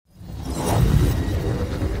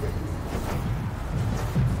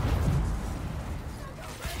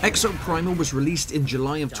Exoprimal was released in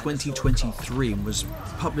July of 2023 and was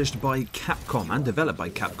published by Capcom and developed by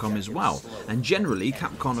Capcom as well. And generally,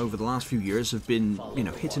 Capcom over the last few years have been,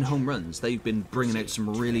 hitting home runs. They've been bringing out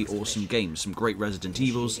some really awesome games, some great Resident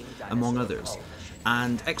Evils, among others.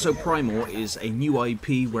 And Exoprimal is a new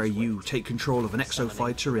IP where you take control of an exo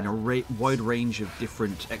fighter in a wide range of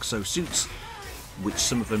different exosuits, which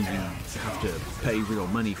some of them you have to pay real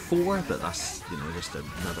money for, but that's, just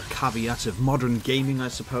another caveat of modern gaming, I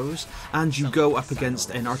suppose. And you go up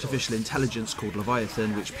against an artificial intelligence called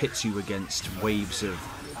Leviathan, which pits you against waves of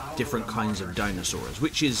different kinds of dinosaurs,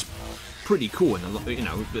 which is pretty cool. And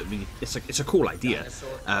it's a cool idea.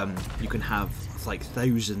 You can have like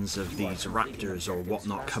thousands of these raptors or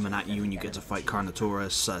whatnot coming at you, and you get to fight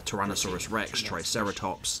Carnotaurus, Tyrannosaurus Rex,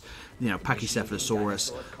 Triceratops,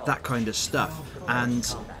 Pachycephalosaurus, that kind of stuff. And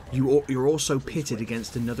you're also pitted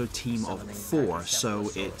against another team of 4,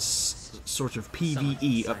 so it's sort of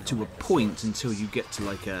PvE up to a point until you get to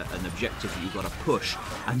like an objective that you've got to push,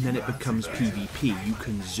 and then it becomes PvP. You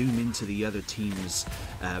can zoom into the other team's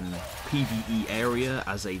PvE area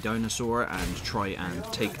as a dinosaur and try and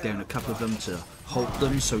take down a couple of them to halt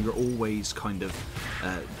them, so you're always kind of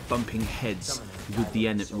bumping heads with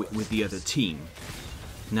the other team.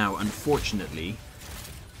 Now, unfortunately,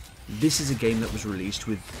 this is a game that was released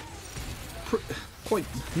with quite,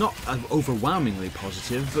 not overwhelmingly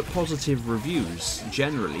positive, but positive reviews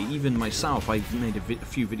generally. Even myself, I made a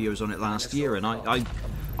few videos on it last year, and I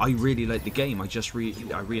really liked the game. I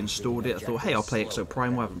reinstalled it. I thought, hey, I'll play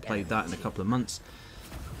Exoprimal. I haven't played that in a couple of months.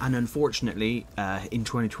 And unfortunately, in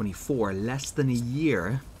 2024, less than a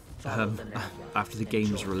year after the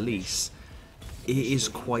game's release, it is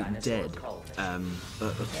quite dead.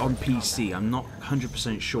 On PC, I'm not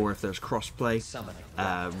 100% sure if there's crossplay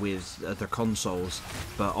with other consoles,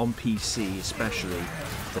 but on PC especially,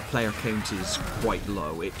 the player count is quite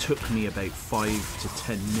low. It took me about 5 to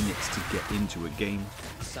 10 minutes to get into a game,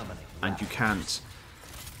 and you can't,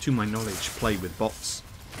 to my knowledge, play with bots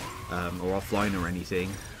or offline or anything.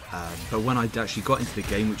 But when I actually got into the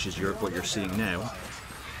game, which is what you're seeing now,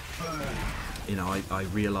 I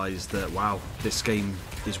realised that, wow, this game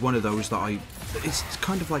is one of those that it's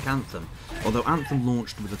kind of like Anthem. Although Anthem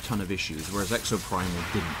launched with a ton of issues, whereas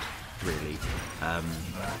Exoprimal didn't, really.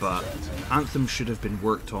 But Anthem should have been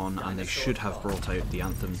worked on, and they should have brought out the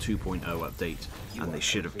Anthem 2.0 update, and they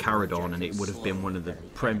should have carried on, and it would have been one of the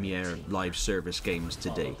premier live service games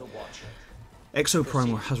today.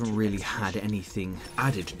 Exoprimal hasn't really had anything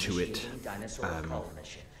added to it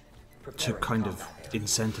to kind of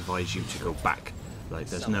incentivize you to go back. Like,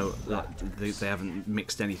 there's no, they haven't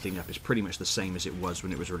mixed anything up. It's pretty much the same as it was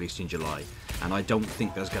when it was released in July, and I don't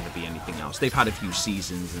think there's going to be anything else. They've had a few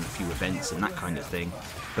seasons and a few events and that kind of thing,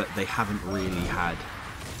 but they haven't really had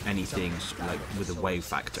anything like with a wow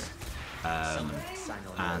factor.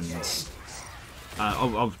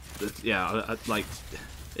 Like,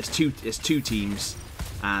 it's two teams,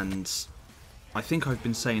 and I think I've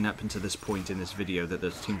been saying up until this point in this video that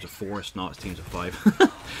there's teams of 4, it's not, it's teams of 5.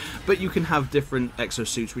 But you can have different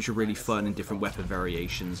exosuits which are really fun, and different weapon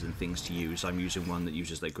variations and things to use. I'm using one that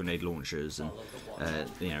uses like grenade launchers and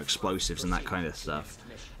explosives and that kind of stuff.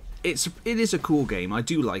 It is a cool game. I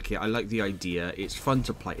do like it. I like the idea. It's fun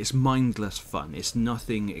to play. It's mindless fun. It's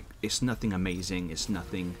nothing amazing. It's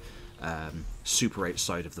nothing super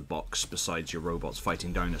outside of the box besides your robots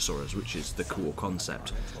fighting dinosaurs, which is the cool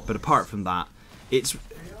concept. But apart from that,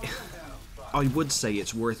 I would say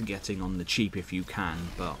it's worth getting on the cheap if you can,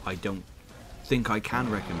 but I don't think I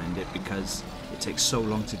can recommend it because it takes so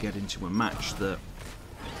long to get into a match that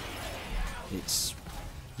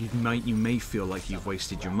you may feel like you've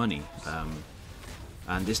wasted your money.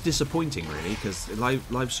 And it's disappointing, really, because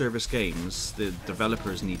live service games, the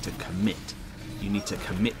developers need to commit. You need to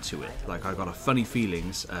commit to it. Like, I got a funny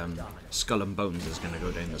feelings Skull and Bones is going to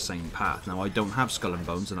go down the same path. Now, I don't have Skull and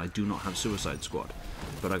Bones, and I do not have Suicide Squad,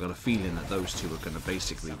 but I got a feeling that those two are going to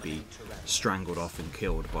basically be strangled off and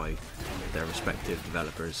killed by their respective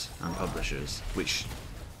developers and publishers, which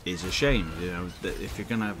is a shame. That if you're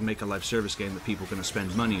going to make a live service game that people are going to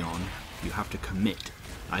spend money on, you have to commit.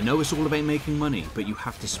 I know it's all about making money, but you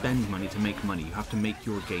have to spend money to make money. You have to make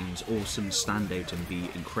your games awesome, stand out, and be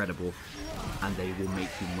incredible, and they will make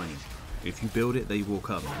you money. If you build it, they will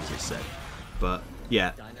come, as it said. But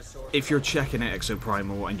yeah, if you're checking out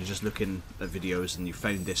Exoprimal and you're just looking at videos and you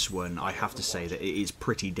found this one, I have to say that it is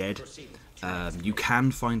pretty dead. You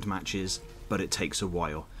can find matches, but it takes a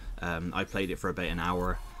while. I played it for about an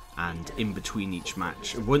hour, and in between each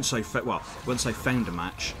match, once I found a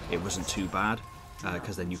match, it wasn't too bad.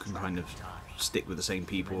 because then you can kind of stick with the same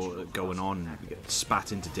people going on and get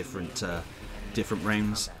spat into different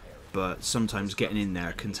rounds. But sometimes getting in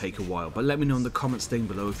there can take a while. But let me know in the comments down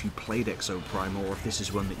below if you played Exoprimal or if this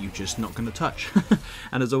is one that you're just not going to touch.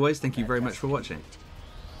 And as always, thank you very much for watching.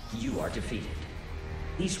 You are defeated.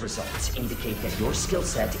 These results indicate that your skill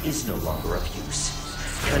set is no longer of use.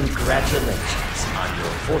 Congratulations on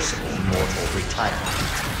your forcible mortal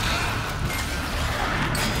retirement.